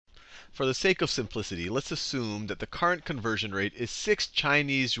for the sake of simplicity, let's assume that the current conversion rate is 6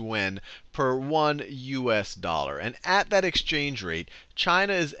 Chinese yuan per 1 US dollar. And at that exchange rate,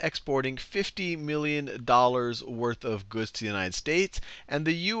 China is exporting $50 million worth of goods to the United States, and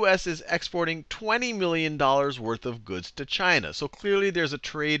the US is exporting $20 million worth of goods to China. So clearly there's a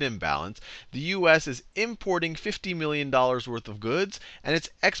trade imbalance. The US is importing $50 million worth of goods, and it's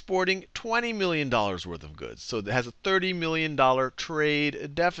exporting $20 million worth of goods. So it has a $30 million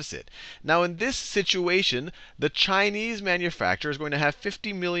trade deficit. Now in this situation, the Chinese manufacturer is going to have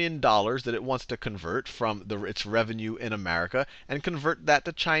 $50 million that it wants to convert from its revenue in America and convert that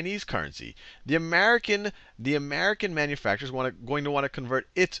to Chinese currency. The American manufacturer is going to want to convert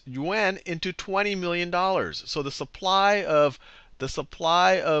its yuan into $20 million. So the supply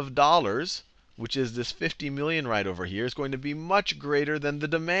of dollars, which is this 50 million right over here, is going to be much greater than the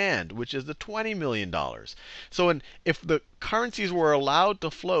demand, which is the $20 million. So if the currencies were allowed to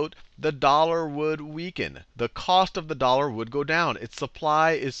float, the dollar would weaken. The cost of the dollar would go down. Its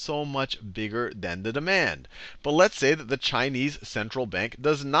supply is so much bigger than the demand. But let's say that the Chinese central bank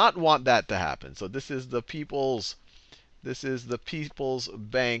does not want that to happen. So this is the People's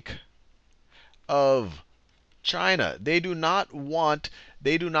Bank of China. They do not want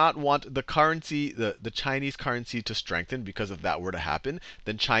the currency, the Chinese currency, to strengthen, because if that were to happen,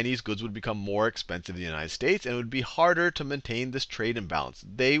 then Chinese goods would become more expensive in the United States, and it would be harder to maintain this trade imbalance.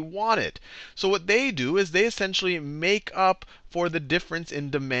 They want it. So what they do is they essentially make up for the difference in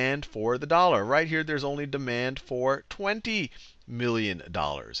demand for the dollar. Right here, there's only demand for $20 million.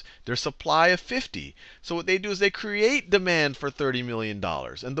 Their supply of 50. So what they do is they create demand for $30 million.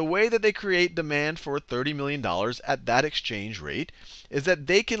 And the way that they create demand for $30 million at that exchange rate is that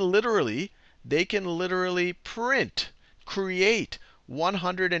they can literally create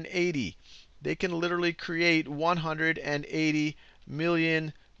 180. They can literally create 180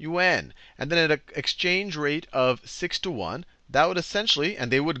 million yuan. And then at an exchange rate of 6-to-1, that would essentially, and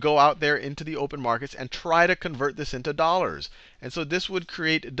they would go out there into the open markets and try to convert this into dollars. And so this would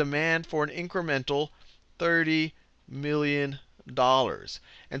create demand for an incremental $30 million.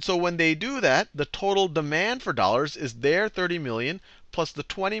 And so when they do that, the total demand for dollars is their 30 million plus the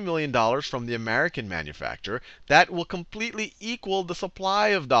 $20 million from the American manufacturer. That will completely equal the supply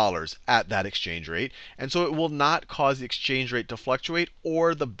of dollars at that exchange rate. And so it will not cause the exchange rate to fluctuate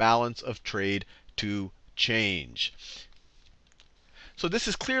or the balance of trade to change. So this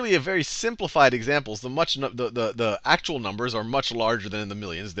is clearly a very simplified example. The actual numbers are much larger than in the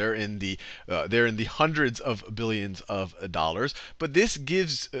millions. They're in the hundreds of billions of dollars. But this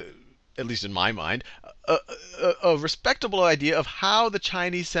gives, at least in my mind, a respectable idea of how the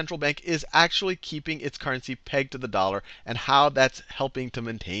Chinese central bank is actually keeping its currency pegged to the dollar and how that's helping to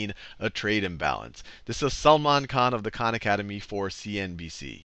maintain a trade imbalance. This is Salman Khan of the Khan Academy for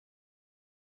CNBC.